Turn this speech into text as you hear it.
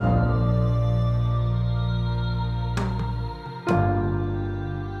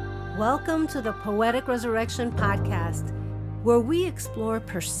Welcome to the Poetic Resurrection Podcast, where we explore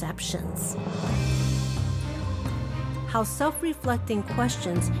perceptions. How self-reflecting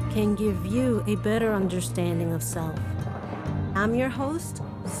questions can give you a better understanding of self. I'm your host,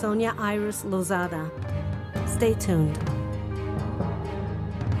 Sonia Iris Lozada. Stay tuned.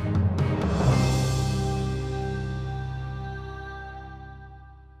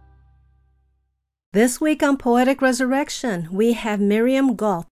 This week on Poetic Resurrection, we have Miriam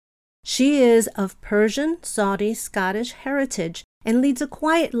Goth. She is of Persian, Saudi, Scottish heritage and leads a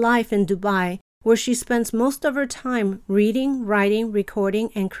quiet life in Dubai, where she spends most of her time reading, writing, recording,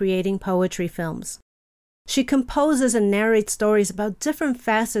 and creating poetry films. She composes and narrates stories about different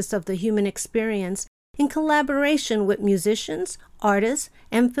facets of the human experience in collaboration with musicians, artists,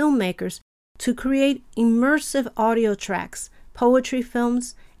 and filmmakers to create immersive audio tracks, poetry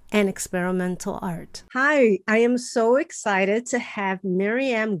films, and experimental art. Hi, I am so excited to have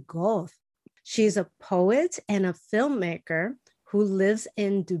Miriam Goth. She's a poet and a filmmaker who lives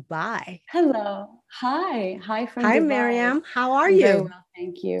in Dubai. Hello. Hi from Hi, Dubai. Miriam. How are I'm you? Very well,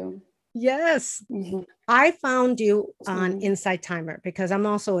 thank you. Yes. Mhm. I found you on Insight Timer because I'm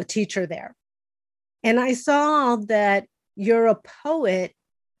also a teacher there. And I saw that you're a poet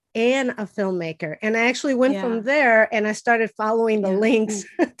and a filmmaker. And I actually went from there and I started following the links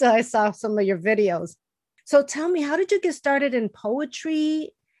until I saw some of your videos. So tell me, how did you get started in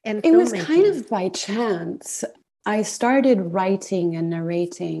poetry and filmmaking? It was kind of by chance. I started writing and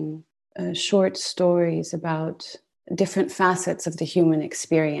narrating short stories about different facets of the human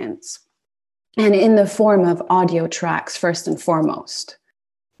experience, and in the form of audio tracks, first and foremost,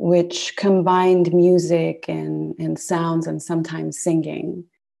 which combined music and sounds and sometimes singing.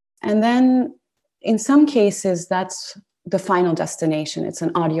 And then in some cases, that's the final destination. It's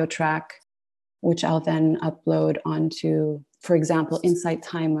an audio track, which I'll then upload onto, for example, Insight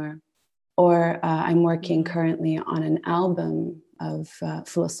Timer. Or I'm working currently on an album of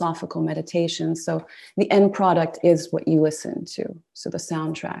philosophical meditation. So the end product is what you listen to, so the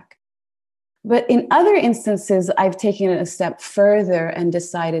soundtrack. But in other instances, I've taken it a step further and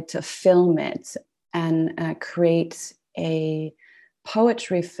decided to film it and create a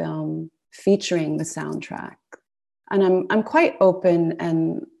poetry film featuring the soundtrack. And I'm quite open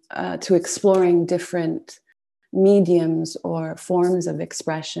and to exploring different mediums or forms of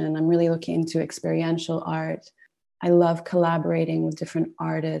expression. I'm really looking into experiential art. I love collaborating with different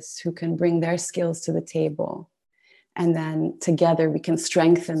artists who can bring their skills to the table. And then together we can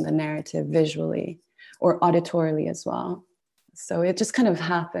strengthen the narrative visually or auditorily as well. So it just kind of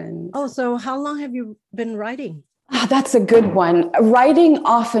happened. Oh, so how long have you been writing? That's a good one. Writing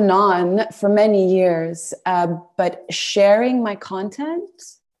off and on for many years, but sharing my content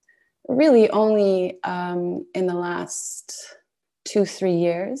really only in the last 2-3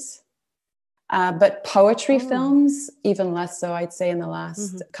 years. But poetry films, even less so, I'd say in the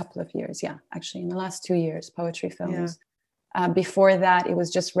last couple of years. Yeah, actually in the last 2 years, poetry films. Yeah. Before that, it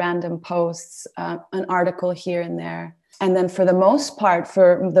was just random posts, an article here and there. And then for the most part,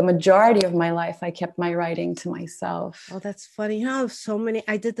 for the majority of my life, I kept my writing to myself. Oh, that's funny. You know, so many,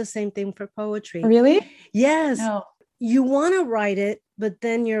 I did the same thing for poetry. Really? Yes. No. You want to write it, but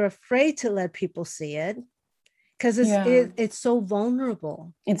then you're afraid to let people see it because it's so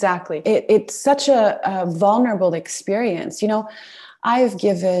vulnerable. Exactly. It's such a vulnerable experience. You know, I've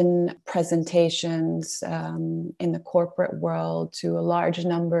given presentations in the corporate world to a large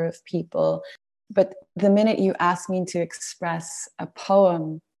number of people. But the minute you ask me to express a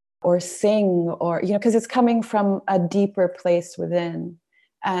poem or sing or, you know, because it's coming from a deeper place within,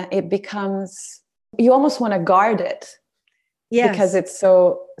 it becomes, you almost want to guard it. Yes. Because it's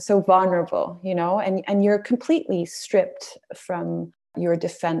so vulnerable, you know, and you're completely stripped from your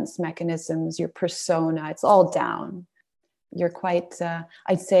defense mechanisms, your persona. It's all down. You're quite,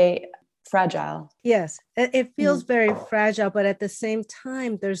 I'd say, fragile. Yes, it feels very fragile, but at the same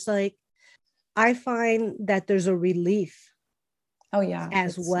time, there's like, I find that there's a relief. Oh yeah,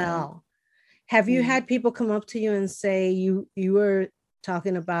 as well. Have you had people come up to you and say you were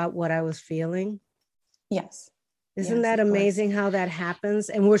talking about what I was feeling? Yes. Isn't that amazing how that happens?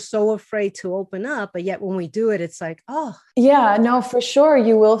 And we're so afraid to open up, but yet when we do it, it's like, oh. Yeah, no, for sure.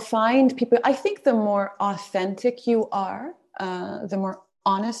 You will find people. I think the more authentic you are, the more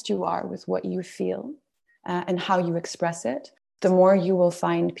honest you are with what you feel and how you express it, the more you will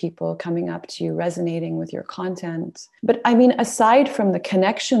find people coming up to you, resonating with your content. But I mean, aside from the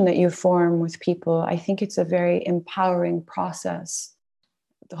connection that you form with people, I think it's a very empowering process,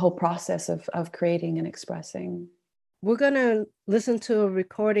 the whole process of creating and expressing. We're going to listen to a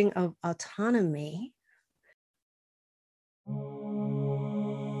recording of Autonomy.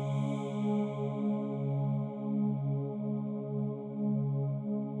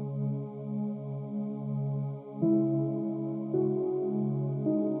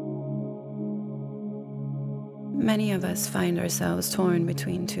 Many of us find ourselves torn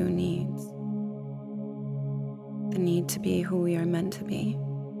between two needs. The need to be who we are meant to be,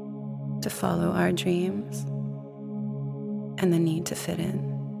 to follow our dreams, and the need to fit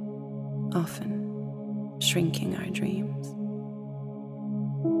in, often shrinking our dreams.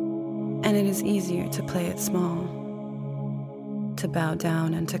 And it is easier to play it small, to bow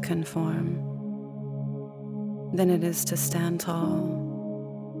down and to conform, than it is to stand tall,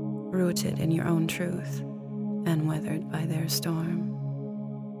 rooted in your own truth and weathered by their storm.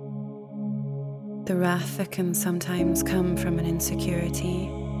 The wrath that can sometimes come from an insecurity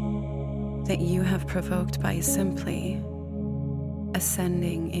that you have provoked by simply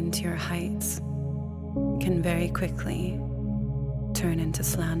ascending into your heights can very quickly turn into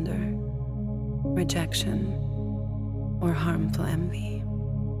slander, rejection, or harmful envy.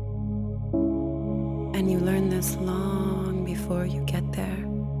 And you learn this long before you get there,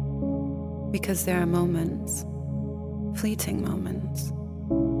 because there are moments, fleeting moments,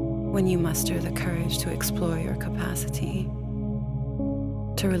 when you muster the courage to explore your capacity,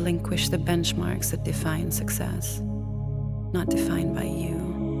 to relinquish the benchmarks that define success, not defined by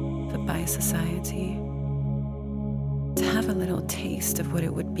you, but by society. To have a little taste of what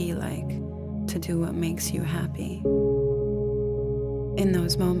it would be like to do what makes you happy. In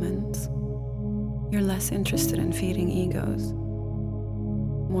those moments, you're less interested in feeding egos,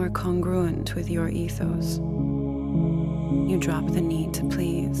 more congruent with your ethos. You drop the need to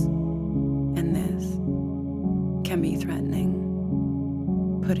please, and this can be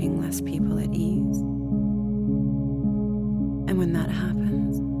threatening, putting less people at ease. And when that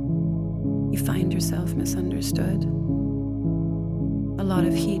happens, you find yourself misunderstood. A lot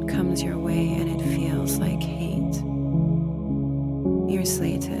of heat comes your way and it feels like hate. You're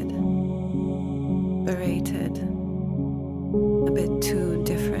slated, berated, a bit too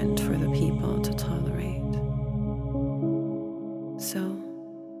different for the people to tolerate. So,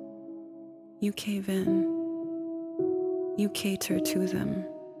 you cave in, you cater to them,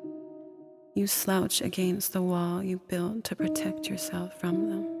 you slouch against the wall you built to protect yourself from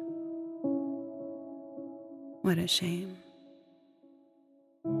them. What a shame.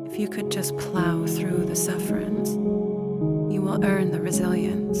 If you could just plow through the sufferance, you will earn the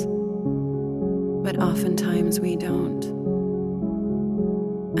resilience. But oftentimes we don't.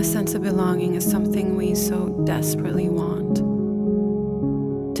 A sense of belonging is something we so desperately want.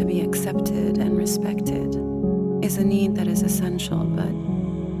 To be accepted and respected is a need that is essential, but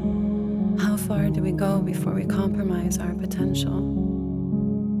how far do we go before we compromise our potential?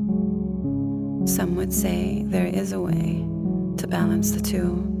 Some would say there is a way to balance the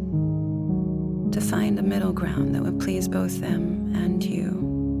two, to find a middle ground that would please both them and you.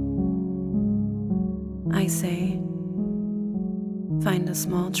 I say, find a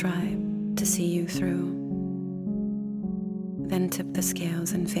small tribe to see you through, then tip the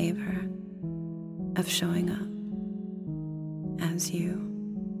scales in favor of showing up as you,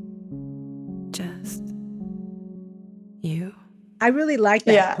 just you. I really like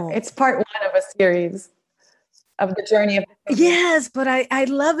that poem. It's part one of a series of the journey of the Yes, but I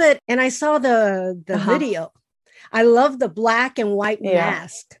love it. And I saw the video. I love the black and white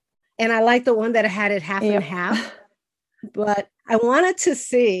mask. And I like the one that had it half and half. But I wanted to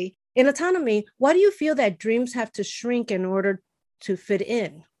see, in autonomy, why do you feel that dreams have to shrink in order to fit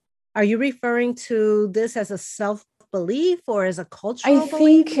in? Are you referring to this as a self-belief or as a cultural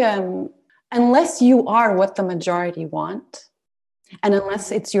belief? I think unless you are what the majority want, and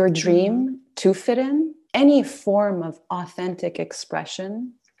unless it's your dream to fit in, any form of authentic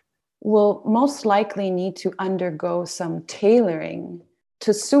expression will most likely need to undergo some tailoring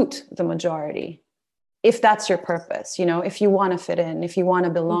to suit the majority. If that's your purpose, if you want to fit in, if you want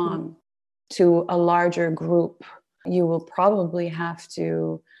to belong to a larger group, you will probably have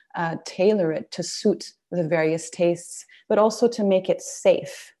to tailor it to suit the various tastes, but also to make it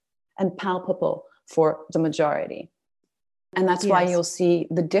safe and palpable for the majority. And that's why you'll see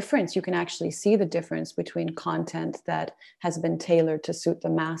the difference. You can actually see the difference between content that has been tailored to suit the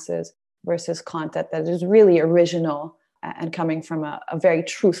masses versus content that is really original and coming from a very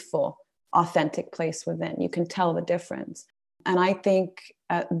truthful, authentic place within. You can tell the difference. And I think,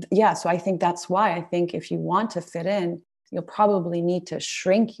 so I think that's why I think if you want to fit in, you'll probably need to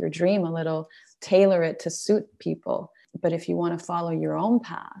shrink your dream a little, tailor it to suit people. But if you want to follow your own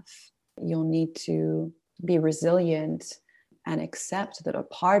path, you'll need to be resilient and accept that a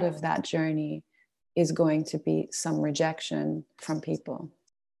part of that journey is going to be some rejection from people.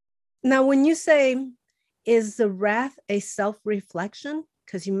 Now, when you say, is the wrath a self-reflection?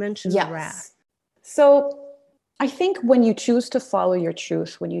 Because you mentioned wrath. So I think when you choose to follow your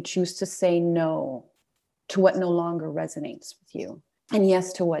truth, when you choose to say no to what no longer resonates with you, and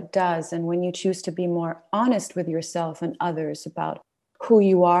yes to what does. And when you choose to be more honest with yourself and others about who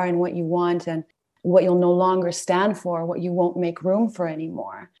you are and what you want and what you'll no longer stand for, what you won't make room for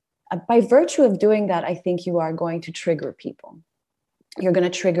anymore, by virtue of doing that, I think you are going to trigger people. You're going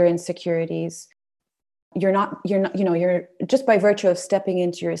to trigger insecurities. You're just by virtue of stepping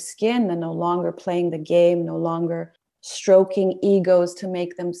into your skin and no longer playing the game, no longer stroking egos to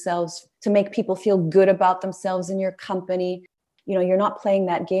make people feel good about themselves in your company. You're not playing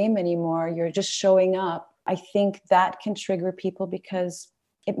that game anymore. You're just showing up. I think that can trigger people because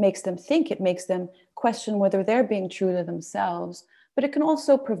it makes them think, it makes them question whether they're being true to themselves. But it can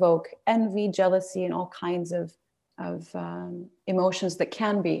also provoke envy, jealousy, and all kinds of emotions that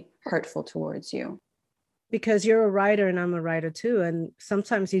can be hurtful towards you. Because you're a writer and I'm a writer too. And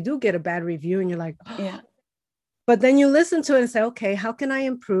sometimes you do get a bad review and you're like, oh. Yeah. But then you listen to it and say, okay, how can I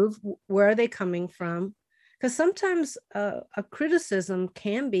improve? Where are they coming from? Because sometimes a criticism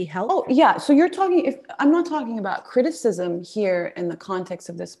can be helpful. Oh, yeah. So I'm not talking about criticism here in the context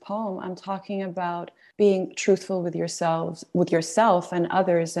of this poem. I'm talking about being truthful with yourself and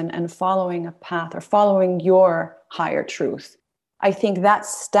others, and following a path or following your higher truth. I think that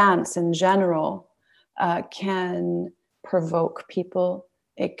stance in general can provoke people.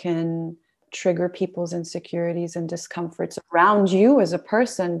 It can trigger people's insecurities and discomforts around you as a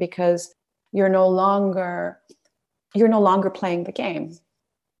person, because you're no longer playing the game.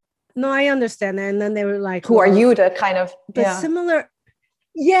 No, I understand that. And then they were like, who are you to kind of... But similar...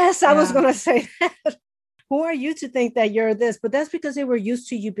 Yes, I was going to say that. Who are you to think that you're this? But that's because they were used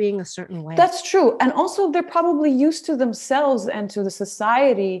to you being a certain way. That's true. And also they're probably used to themselves and to the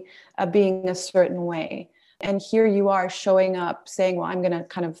society being a certain way. And here you are showing up saying, well, I'm going to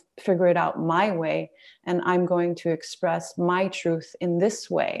kind of figure it out my way, and I'm going to express my truth in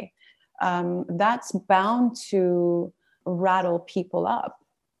this way. That's bound to rattle people up.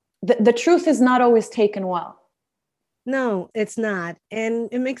 The truth is not always taken well. No, it's not. And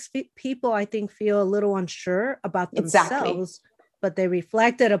it makes people, I think, feel a little unsure about themselves, but they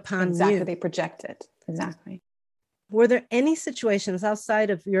reflect it upon you. Exactly, they project it. Exactly. Were there any situations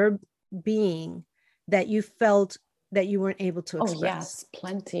outside of your being that you felt that you weren't able to express? Oh, yes,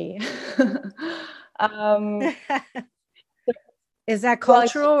 plenty. Is that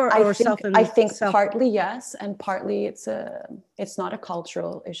cultural or self-image? I think partly yes, and partly it's not a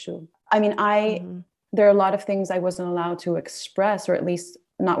cultural issue. I mean, there are a lot of things I wasn't allowed to express, or at least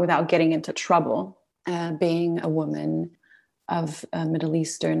not without getting into trouble. Being a woman of Middle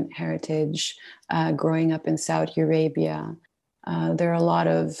Eastern heritage, growing up in Saudi Arabia, there are a lot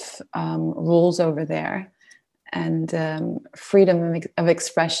of rules over there, and freedom of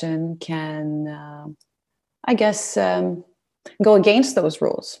expression can, I guess, go against those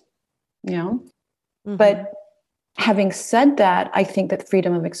rules, Mm-hmm. But having said that, I think that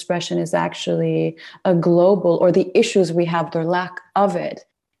freedom of expression is actually a global, or the issues we have, the lack of it,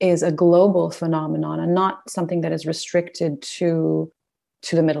 is a global phenomenon and not something that is restricted to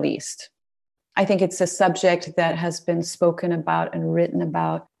the Middle East. I think it's a subject that has been spoken about and written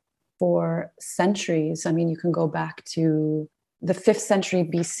about for centuries. I mean, you can go back to the 5th century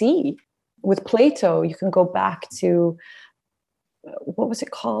BC with Plato. You can go back to, what was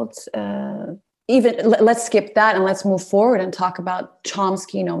it called? Let's skip that and let's move forward and talk about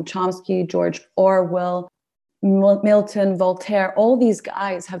Chomsky, Noam Chomsky, George Orwell, Milton, Voltaire. All these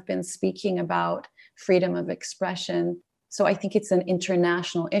guys have been speaking about freedom of expression. So I think it's an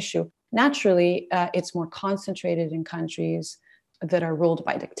international issue. Naturally, it's more concentrated in countries that are ruled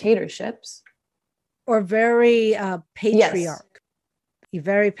by dictatorships. Or very patriarch. Yes.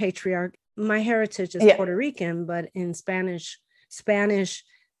 Very patriarch. My heritage is Puerto Rican, but in Spanish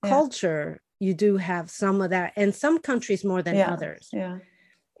culture, you do have some of that, and some countries more than others. Yeah,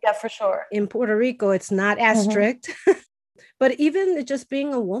 for sure. In Puerto Rico, it's not as strict, but even just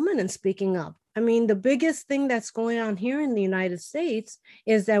being a woman and speaking up. I mean, the biggest thing that's going on here in the United States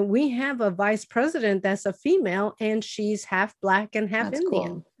is that we have a vice president that's a female, and she's half Black and half Indian.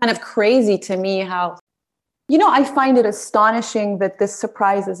 Cool. Kind of crazy to me how, I find it astonishing that this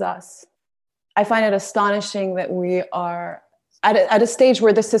surprises us. I find it astonishing that we are at a stage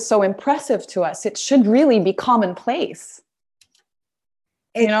where this is so impressive to us. It should really be commonplace.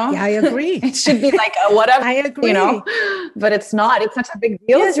 Yeah, I agree. It should be like a whatever. I agree. But it's not. It's such a big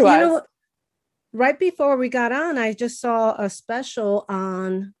deal to us. Right before we got on, I just saw a special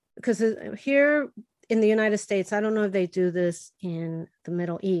on, because here in the United States, I don't know if they do this in the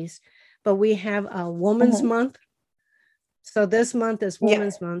Middle East, but we have a Women's Month. So this month is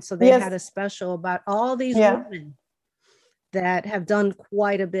Women's Month. So they had a special about all these women that have done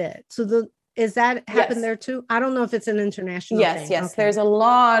quite a bit. So Is that happen Yes. there too? I don't know if it's an international Yes, thing. yes. Okay. There's a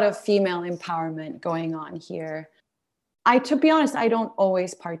lot of female empowerment going on here. To be honest, I don't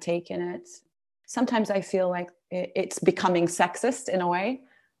always partake in it. Sometimes I feel like it's becoming sexist in a way.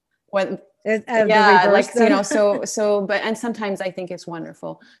 When The reverse, then? but and sometimes I think it's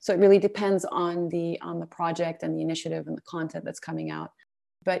wonderful. So it really depends on the project and the initiative and the content that's coming out.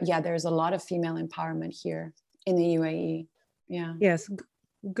 But yeah, there's a lot of female empowerment here in the UAE. Yeah. Yes,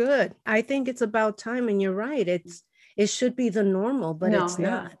 good. I think it's about time, and you're right. It should be the normal, but No, it's yeah.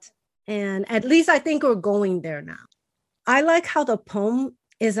 not. And at least I think we're going there now. I like how the poem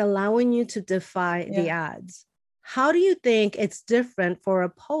is allowing you to defy the odds. How do you think it's different for a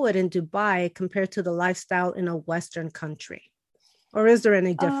poet in Dubai compared to the lifestyle in a Western country? Or is there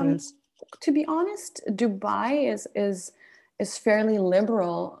any difference? To be honest, Dubai is fairly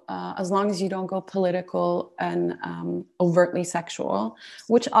liberal as long as you don't go political and overtly sexual,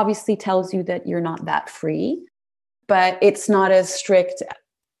 which obviously tells you that you're not that free, but it's not as strict.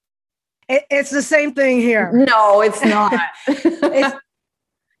 It's the same thing here. No, it's not.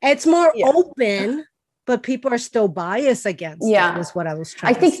 It's more open, but people are still biased against it, is what I was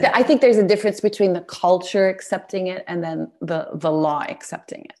trying to say. I think there's a difference between the culture accepting it and then the law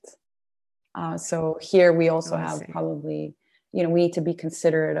accepting it. So here we also have probably, we need to be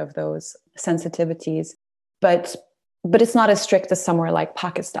considerate of those sensitivities, but it's not as strict as somewhere like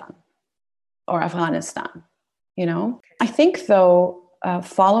Pakistan or Afghanistan, I think though,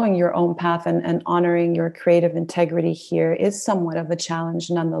 following your own path and honoring your creative integrity here is somewhat of a challenge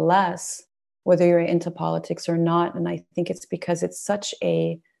nonetheless, whether you're into politics or not. And I think it's because it's such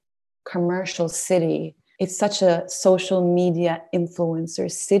a commercial city. It's such a social media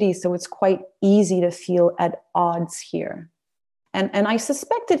influencer city. So it's quite easy to feel at odds here. And I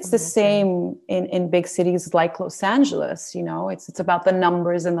suspect it's the same in big cities like Los Angeles, it's about the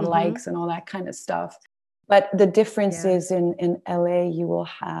numbers and the likes and all that kind of stuff. But the difference is in LA, you will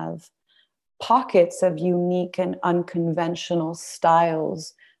have pockets of unique and unconventional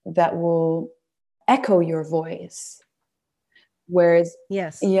styles that will echo your voice. Whereas,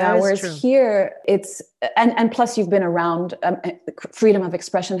 here it's, and plus you've been around, freedom of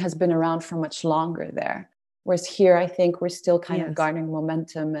expression has been around for much longer there. Whereas here, I think we're still kind of garnering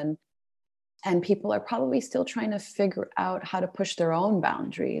momentum and people are probably still trying to figure out how to push their own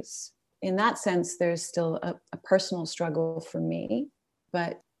boundaries. In that sense, there's still a personal struggle for me,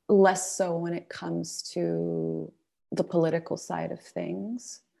 but less so when it comes to the political side of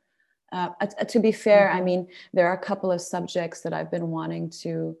things. To be fair, I mean, there are a couple of subjects that I've been wanting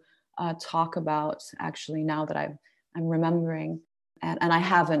to talk about, actually, now that I'm remembering. And I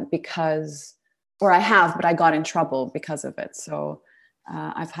haven't I have, but I got in trouble because of it. So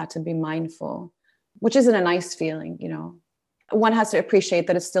I've had to be mindful, which isn't a nice feeling, One has to appreciate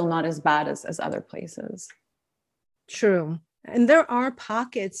that it's still not as bad as other places. True. And there are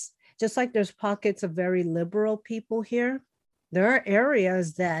pockets, just like there's pockets of very liberal people here. There are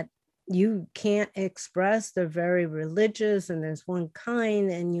areas that you can't express. They're very religious and there's one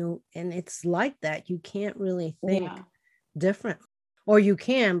kind and it's like that. You can't really think different. Or you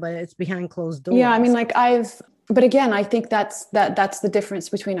can, but it's behind closed doors. Yeah, I mean, but again, I think that's the difference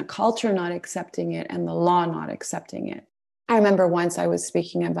between a culture not accepting it and the law not accepting it. I remember once I was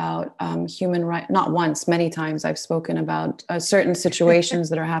speaking about human rights, not once, many times I've spoken about certain situations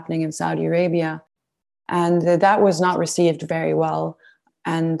that are happening in Saudi Arabia. And that was not received very well.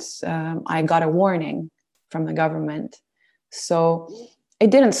 And I got a warning from the government. So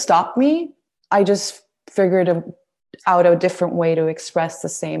it didn't stop me. I just figured out a different way to express the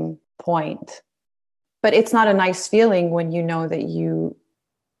same point. But it's not a nice feeling when you know that you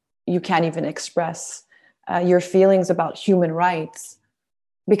can't even express your feelings about human rights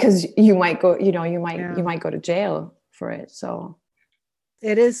because you might go, you might go to jail for it. So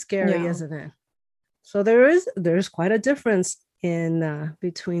it is scary, isn't it? So there's quite a difference in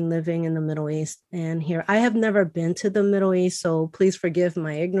between living in the Middle East and here. I have never been to the Middle East, so please forgive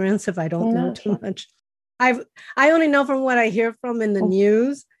my ignorance if I don't know too much. I only know from what I hear from in the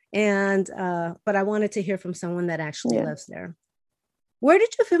news, and but I wanted to hear from someone that actually lives there. Where did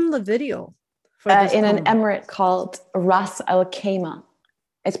you film the video? In an emirate called Ras Al Khaimah.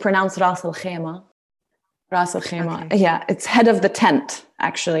 It's pronounced Ras Al Khaimah. Ras Al Khaimah. Okay. Yeah, it's head of the tent,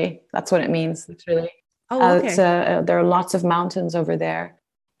 actually. That's what it means, literally. Oh, okay. There are lots of mountains over there.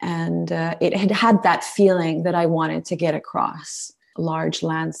 And it had that feeling that I wanted to get across. A large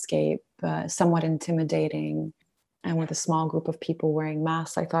landscape, somewhat intimidating, and with a small group of people wearing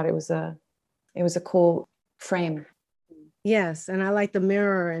masks. I thought it was a cool frame. Yes, and I like the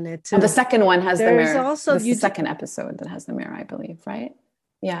mirror in it too. And the second one has the mirror. Also, the second episode that has the mirror, I believe, right?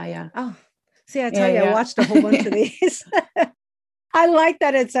 Yeah. Oh, See, I tell you, I watched a whole bunch of these. I like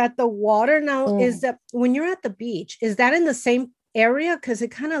that it's at the water. Now, is that when you're at the beach, is that in the same area? Because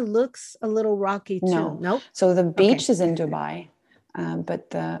it kind of looks a little rocky too. No. Nope. So the beach is in Dubai, but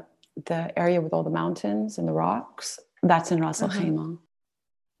the area with all the mountains and the rocks, that's in Ras Al Khaimah.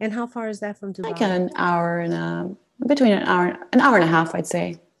 And how far is that from Dubai? Like an hour and between an hour and a half, I'd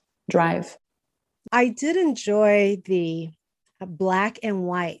say, drive. I did enjoy the black and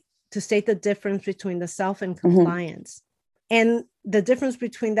white to state the difference between the self and compliance. And the difference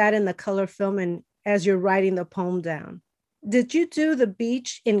between that and the color film and as you're writing the poem down. Did you do the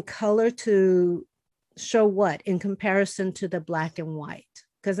beach in color to show what in comparison to the black and white?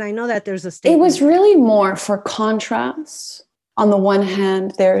 Because I know that there's a statement. It was really more for contrast. On the one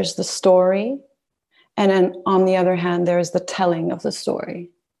hand, there's the story. And then on the other hand, there's the telling of the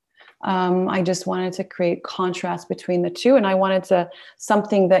story. I just wanted to create contrast between the two. And I wanted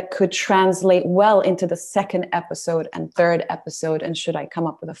something that could translate well into the second episode and third episode. And should I come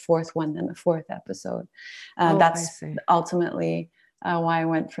up with a fourth one, then the fourth episode. That's ultimately why I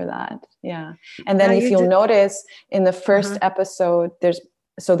went for that. Yeah. And then if you'll notice in the first episode, there's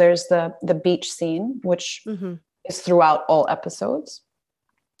the beach scene, which is throughout all episodes.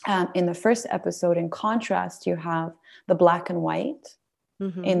 In the first episode, in contrast, you have the black and white.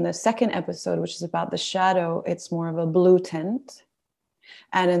 In the second episode, which is about the shadow, it's more of a blue tint.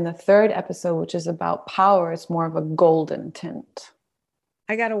 And in the third episode, which is about power, it's more of a golden tint.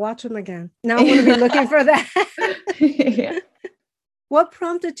 I got to watch them again. Now I'm going to be looking for that. What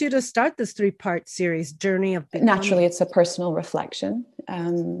prompted you to start this 3-part series, Journey of Becoming? Naturally, it's a personal reflection.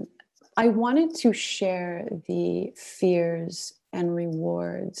 I wanted to share the fears and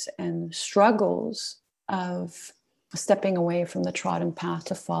rewards and struggles of stepping away from the trodden path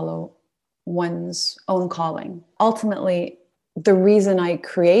to follow one's own calling. Ultimately, the reason I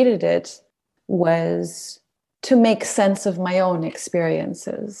created it was to make sense of my own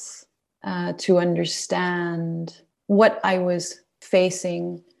experiences, to understand what I was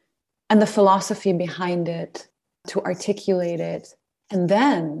facing and the philosophy behind it, to articulate it. And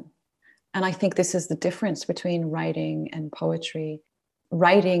I think this is the difference between writing and poetry.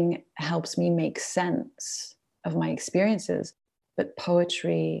 Writing helps me make sense of my experiences, but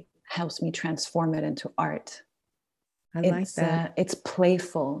poetry helps me transform it into art. I like that. It's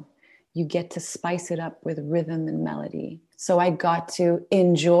playful. You get to spice it up with rhythm and melody. So I got to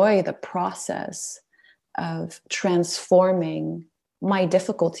enjoy the process of transforming my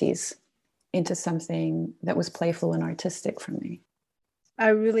difficulties into something that was playful and artistic for me. I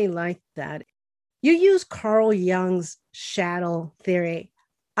really like that. You use Carl Jung's shadow theory.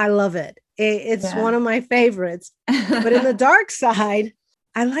 I love it. It's one of my favorites. But in the dark side,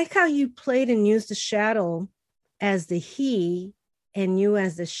 I like how you played and used the shadow as the he and you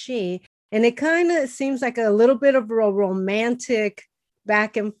as the she. And it kind of seems like a little bit of a romantic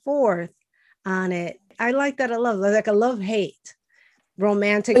back and forth on it. I like that. I love like a love-hate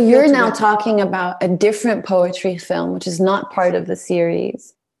romantic. So you're now talking about a different poetry film, which is not part of the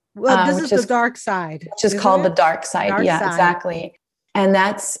series. Well, this is the dark side. Which is called The Dark Side. Dark Side. Exactly. And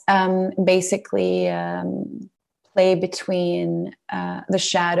that's basically play between the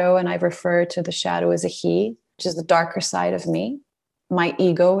shadow, and I refer to the shadow as a he, which is the darker side of me, my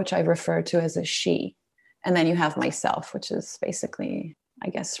ego, which I refer to as a she, and then you have myself, which is basically, I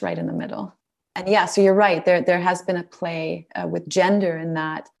guess, right in the middle. And yeah, so you're right. There has been a play with gender in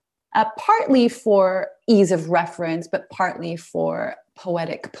that, partly for ease of reference, but partly for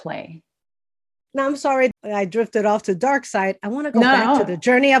poetic play. Now, I'm sorry, I drifted off to dark side. I want to go back to the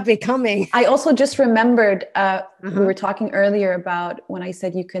journey of becoming. I also just remembered, we were talking earlier about when I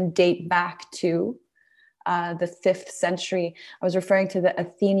said you can date back to the 5th century. I was referring to the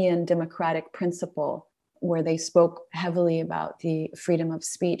Athenian democratic principle, where they spoke heavily about the freedom of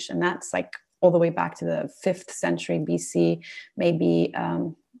speech. And that's like all the way back to the 5th century BC, maybe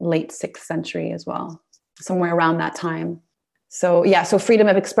late 6th century as well, somewhere around that time. So yeah, so freedom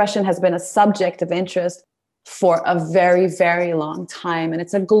of expression has been a subject of interest for a very, very long time. And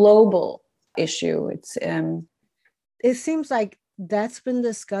it's a global issue. It seems like that's been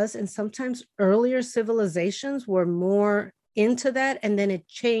discussed, and sometimes earlier civilizations were more into that, and then it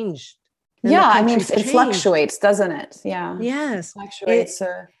changed. Yeah, I mean, it fluctuates, doesn't it? Yeah. Yes. It fluctuates.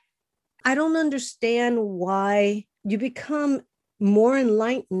 I don't understand why you become more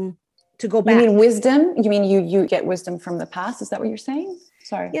enlightened to go back. You mean wisdom? You mean you get wisdom from the past? Is that what you're saying?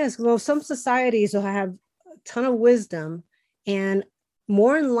 Sorry. Yes. Well, some societies will have a ton of wisdom and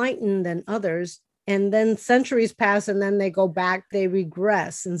more enlightened than others. And then centuries pass and then they go back, they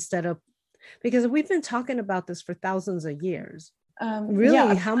regress because we've been talking about this for thousands of years. Really?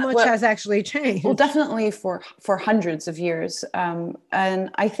 Yeah, How much well, has actually changed? well, definitely for hundreds of years. And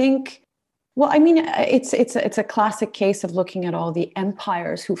I think, well, I mean, it's a classic case of looking at all the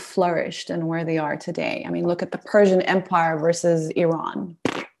empires who flourished and where they are today. I mean, look at the Persian Empire versus Iran,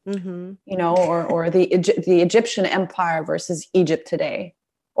 Mm-hmm. or the Egyptian Empire versus Egypt today,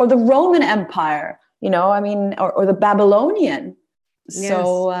 or the Roman Empire, I mean, or the Babylonian. Yes.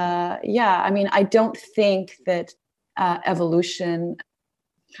 So yeah, I mean, I don't think that evolution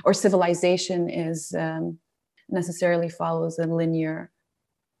or civilization is necessarily follows a linear. I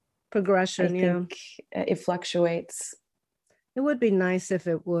Progression, yeah. think it fluctuates. It would be nice if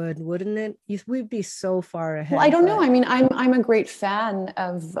it would, wouldn't it? We'd be so far ahead. Well, I don't know. I mean, I'm a great fan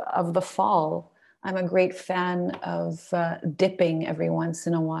of the fall. I'm a great fan of dipping every once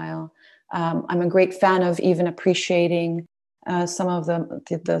in a while. I'm a great fan of even appreciating some of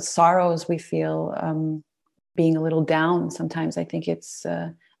the sorrows we feel, being a little down. Sometimes I think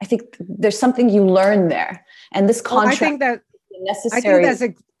I think there's something you learn there, and this contrast.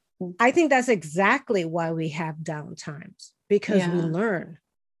 I think that's exactly why we have down times, because we learn.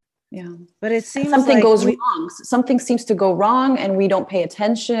 Yeah. But it seems something like goes wrong. Something seems to go wrong and we don't pay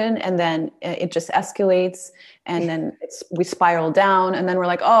attention, and then it just escalates, and then we spiral down, and then we're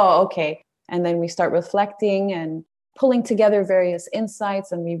like, oh, okay. And then we start reflecting and pulling together various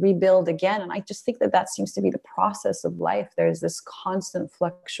insights, and we rebuild again. And I just think that seems to be the process of life. There's this constant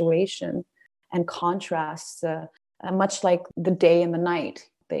fluctuation and contrast, much like the day and the night.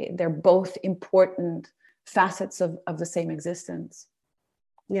 They're both important facets of the same existence.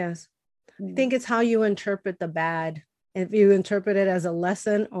 Yes. I think it's how you interpret the bad. If you interpret it as a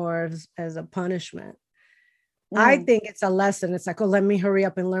lesson or as a punishment. I think it's a lesson. It's like, oh, let me hurry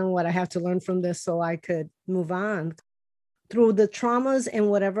up and learn what I have to learn from this so I could move on. Through the traumas and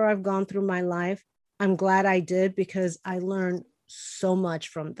whatever I've gone through my life, I'm glad I did, because I learned so much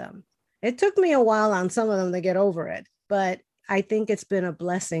from them. It took me a while on some of them to get over it, but I think it's been a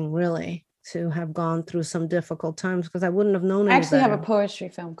blessing, really, to have gone through some difficult times, because I wouldn't have known. I actually have a poetry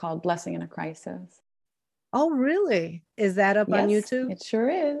film called Blessing in a Crisis. Oh, really? Is that up on YouTube? It sure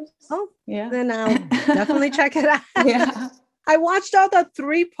is. Oh, yeah. Then I'll definitely check it out. Yeah. I watched all the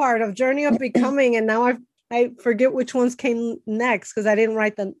 3-part of Journey of Becoming, and now I forget which ones came next because I didn't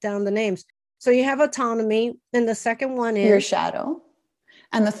write down the names. So you have Autonomy, and the second one is Your Shadow,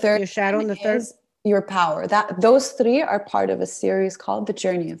 and the third Your Shadow, and the third is Your Power. Those 3 are part of a series called The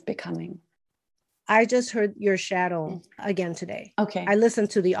Journey of Becoming. I just heard Your Shadow again today. Okay. I listened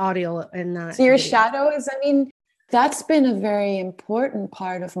to the audio and not. So Your Shadow is, I mean, that's been a very important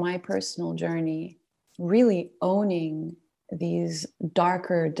part of my personal journey, really owning these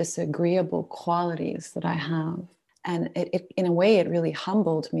darker, disagreeable qualities that I have. And it in a way, it really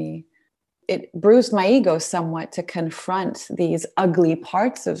humbled me. It bruised my ego somewhat to confront these ugly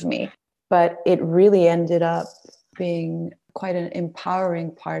parts of me, but it really ended up being quite an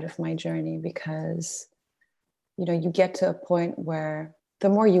empowering part of my journey, because you get to a point where the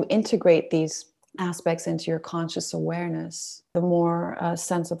more you integrate these aspects into your conscious awareness, the more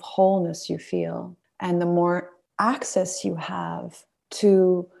sense of wholeness you feel, and the more access you have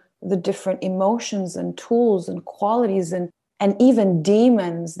to the different emotions and tools and qualities and even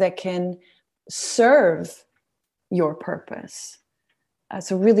demons that can serve your purpose.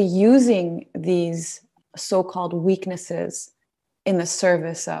 So really using these so-called weaknesses in the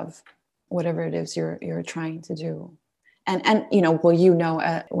service of whatever it is you're trying to do. And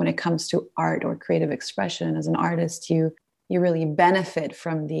when it comes to art or creative expression, as an artist, you really benefit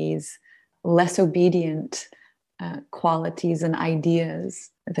from these less obedient qualities and ideas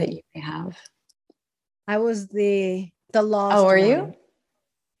that you may have. I was the lost. Oh, were one. you?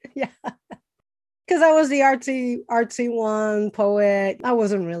 Yeah. Because I was the artsy one, poet. I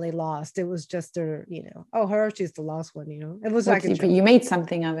wasn't really lost. It was just she's the lost one, It was but you made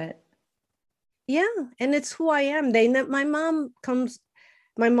something of it. Yeah, and it's who I am. My mom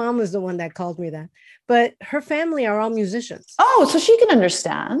is the one that called me that, but her family are all musicians. Oh, so she can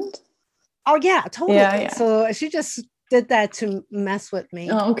understand. Oh yeah, totally. Yeah. So she just did that to mess with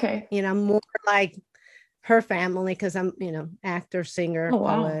me. Oh, okay. More like her family, because I'm, actor, singer,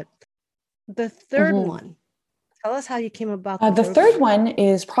 poet. The third one, tell us how you came about. The third one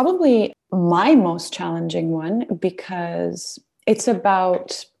is probably my most challenging one, because it's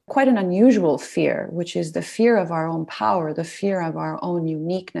about quite an unusual fear, which is the fear of our own power, the fear of our own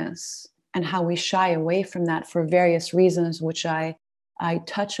uniqueness, and how we shy away from that for various reasons, which I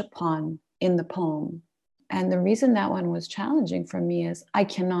touch upon in the poem. And the reason that one was challenging for me is I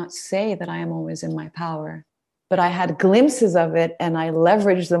cannot say that I am always in my power, but I had glimpses of it, and I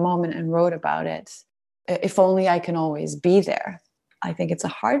leveraged the moment and wrote about it. If only I can always be there. I think it's a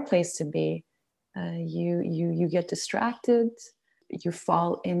hard place to be. You get distracted, you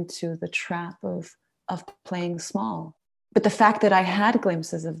fall into the trap of playing small. But the fact that I had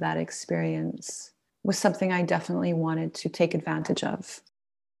glimpses of that experience was something I definitely wanted to take advantage of.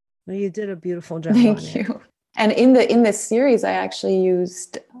 Well, you did a beautiful job. Thank you. And in this series, I actually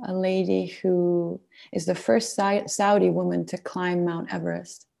used a lady who is the first Saudi woman to climb Mount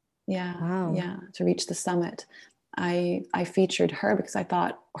Everest. Yeah, wow. Yeah, to reach the summit. I featured her because I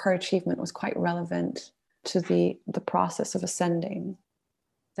thought her achievement was quite relevant to the process of ascending.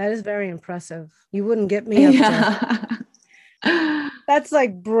 That is very impressive. You wouldn't get me up there. That's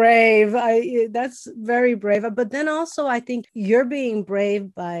like brave. That's very brave. But then also, I think you're being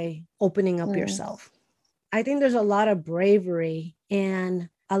brave by opening up yourself. I think there's a lot of bravery in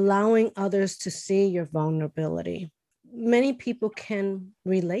allowing others to see your vulnerability. Many people can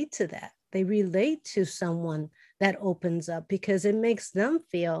relate to that. They relate to someone that opens up because it makes them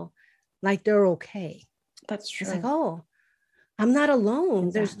feel like they're okay. That's true. It's like, oh, I'm not alone.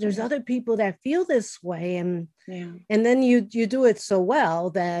 Exactly. There's other people that feel this way. And then you do it so well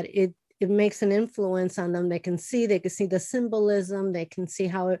that it makes an influence on them. They can see the symbolism. They can see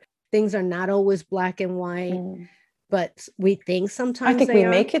how things are not always black and white, but we think sometimes I think we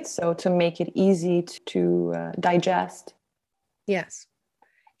make it so to make it easy to digest. Yes.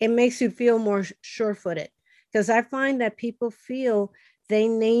 It makes you feel more sure-footed because I find that people feel they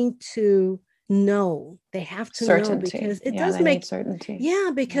need to know. They have to certainty. Know because it does make certainty.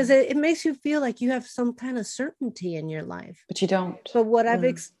 Yeah, because it makes you feel like you have some kind of certainty in your life. But you don't. But what I've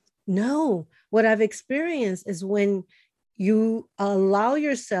experienced is when you allow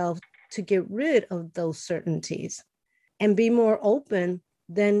yourself to get rid of those certainties and be more open,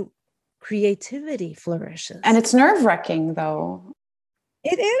 then creativity flourishes. And it's nerve-wracking, though.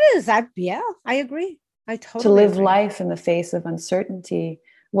 It is. I agree. I totally to live agree. Life in the face of uncertainty.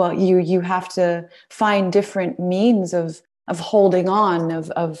 Well, you have to find different means of holding on,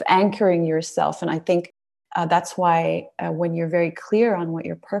 of anchoring yourself. And I think that's why when you're very clear on what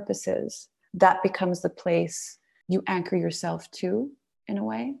your purpose is, that becomes the place you anchor yourself to, in a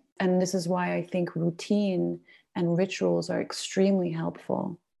way. And this is why I think routine and rituals are extremely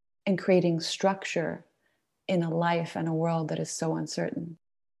helpful in creating structure in a life and a world that is so uncertain.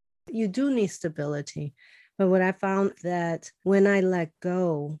 You do need stability. But what I found that when I let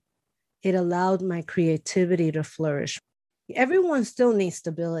go, it allowed my creativity to flourish. Everyone still needs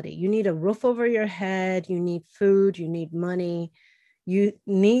stability. You need a roof over your head. You need food. You need money. You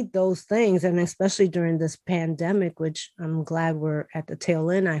need those things. And especially during this pandemic, which I'm glad we're at the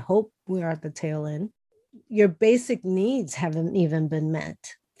tail end. I hope we are at the tail end. Your basic needs haven't even been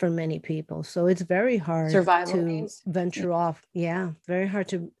met for many people. So it's very hard to venture off. Yeah, very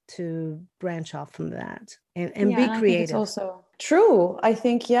hard to branch off from that and be creative. I think it's also true. I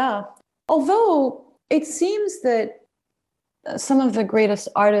think, although it seems that some of the greatest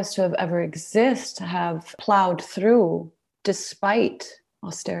artists who have ever existed have plowed through despite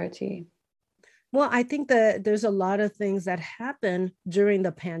austerity. Well, I think that there's a lot of things that happened during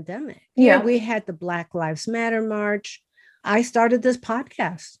the pandemic. Yeah, we had the Black Lives Matter March. I started this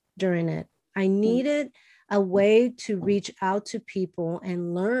podcast during it. I needed a way to reach out to people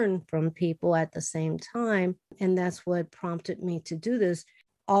and learn from people at the same time. And that's what prompted me to do this.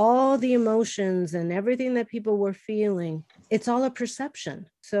 All the emotions and everything that people were feeling, it's all a perception.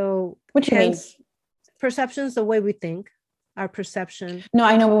 So what do you mean? Perception is the way we think. Our perception. No,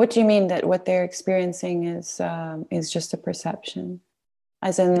 I know, but what do you mean that what they're experiencing is just a perception?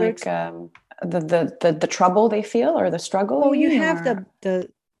 As in the trouble they feel or the struggle? Well, you have the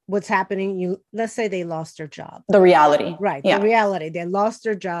what's happening. Let's say they lost their job. The reality. Right. Yeah. The reality. They lost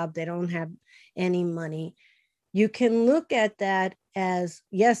their job. They don't have any money. You can look at that as,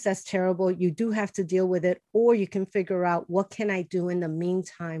 yes, that's terrible. You do have to deal with it. Or you can figure out, what can I do in the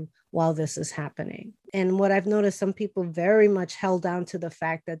meantime while this is happening? And what I've noticed, some people very much held on to the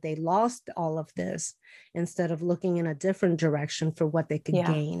fact that they lost all of this instead of looking in a different direction for what they could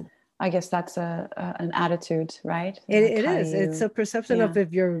gain. I guess that's an attitude, right? It is. It's a perception of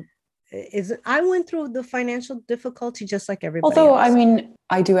I went through the financial difficulty just like everybody else. I mean,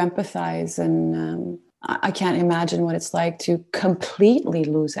 I do empathize, and I can't imagine what it's like to completely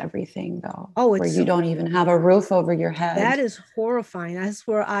lose everything, though. Where you don't even have a roof over your head. That is horrifying. That's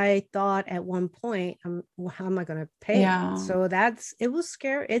where I thought at one point, how am I going to pay? Yeah. So it was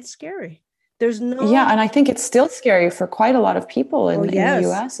scary. It's scary. There's no. Yeah, and I think it's still scary for quite a lot of people in the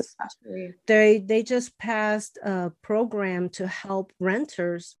U.S. especially. They just passed a program to help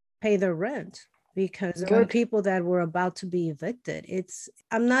renters pay their rent, because there were people that were about to be evicted.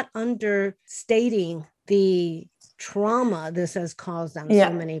 I'm not understating the trauma this has caused on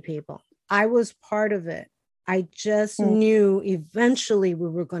so many people. I was part of it. I just knew eventually we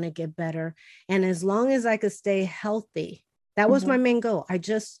were going to get better. And as long as I could stay healthy, that was my main goal. I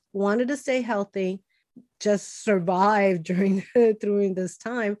just wanted to stay healthy, just survive during this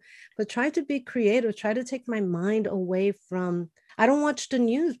time, but try to be creative, try to take my mind away from, I don't watch the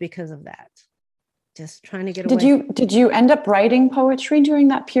news because of that. Just trying to get away. Did you end up writing poetry during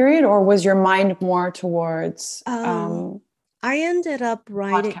that period, or was your mind more towards I ended up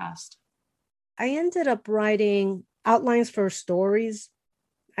writing podcast? I ended up writing outlines for stories.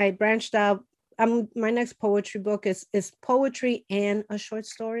 I branched out. My next poetry book is poetry and a short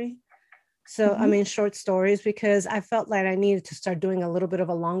story. So short stories, because I felt like I needed to start doing a little bit of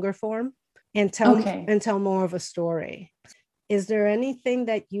a longer form and tell more of a story. Is there anything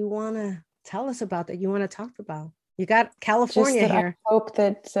that you want to tell us about, that you want to talk about? You got California here. I hope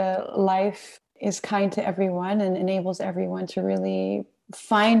that life is kind to everyone and enables everyone to really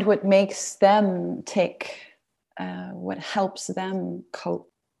find what makes them tick, what helps them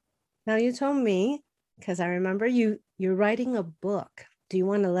cope. Now, you told me, because I remember you're writing a book. Do you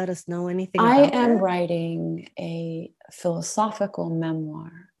want to let us know anything about that? I am writing a philosophical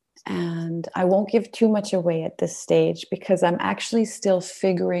memoir, and I won't give too much away at this stage because I'm actually still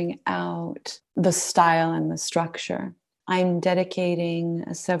figuring out the style and the structure. I'm dedicating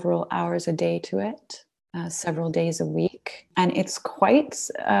several hours a day to it, several days a week, and it's quite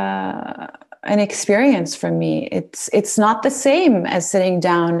an experience for me. It's not the same as sitting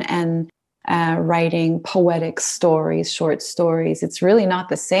down and writing poetic stories, short stories. It's really not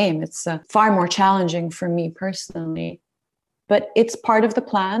the same. It's far more challenging for me personally, but it's part of the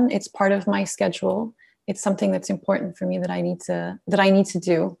plan. It's part of my schedule. It's something that's important for me that I need to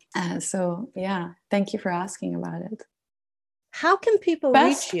do. So yeah, thank you for asking about it. How can people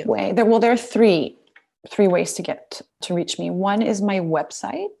reach you? There are three ways to reach me. One is my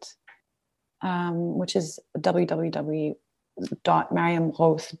website, which is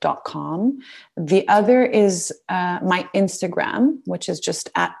www.mariamroth.com. The other is my Instagram, which is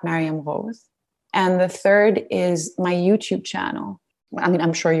just @MariamRoth. And the third is my YouTube channel. I mean,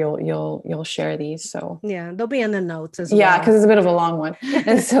 I'm sure you'll share these. So yeah, they'll be in the notes as well. Yeah, because it's a bit of a long one.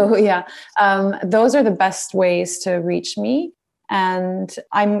 And so yeah, those are the best ways to reach me. And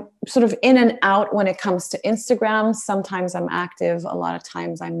I'm sort of in and out when it comes to Instagram. Sometimes I'm active, a lot of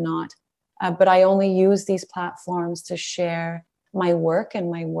times I'm not. But I only use these platforms to share my work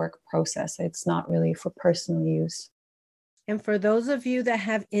and my work process. It's not really for personal use. And for those of you that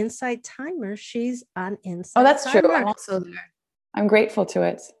have Insight Timer, she's on Insight Timer. Oh, that's Timer. True. I'm also there. I'm grateful to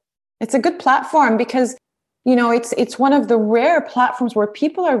it. It's a good platform because, it's one of the rare platforms where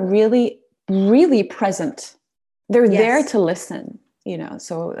people are really, really present. They're there to listen,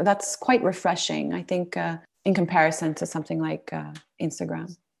 so that's quite refreshing, I think, in comparison to something like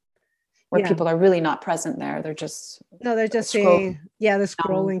Instagram, where people are really not present there. They're just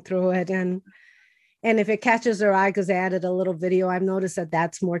scrolling through it. And if it catches their eye because they added a little video, I've noticed that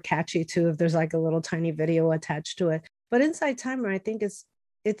that's more catchy too, if there's like a little tiny video attached to it. But Insight Timer, I think it's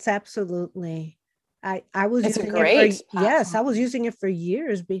absolutely, I was using it I was using it for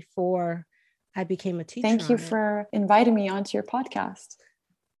years before I became a teacher. Thank you for inviting me onto your podcast.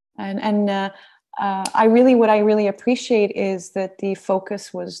 And what I really appreciate is that the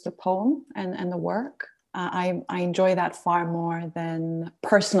focus was the poem and the work. I enjoy that far more than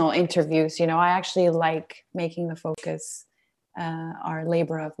personal interviews. I actually like making the focus our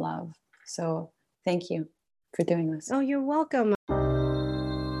labor of love. So thank you for doing this. Oh, you're welcome.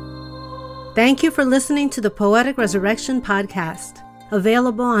 Thank you for listening to the Poetic Resurrection podcast.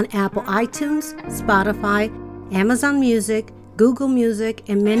 Available on Apple iTunes, Spotify, Amazon Music, Google Music,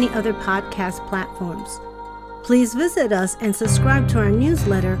 and many other podcast platforms. Please visit us and subscribe to our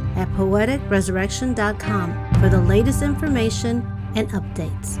newsletter at poeticresurrection.com for the latest information and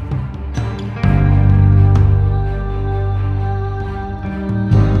updates.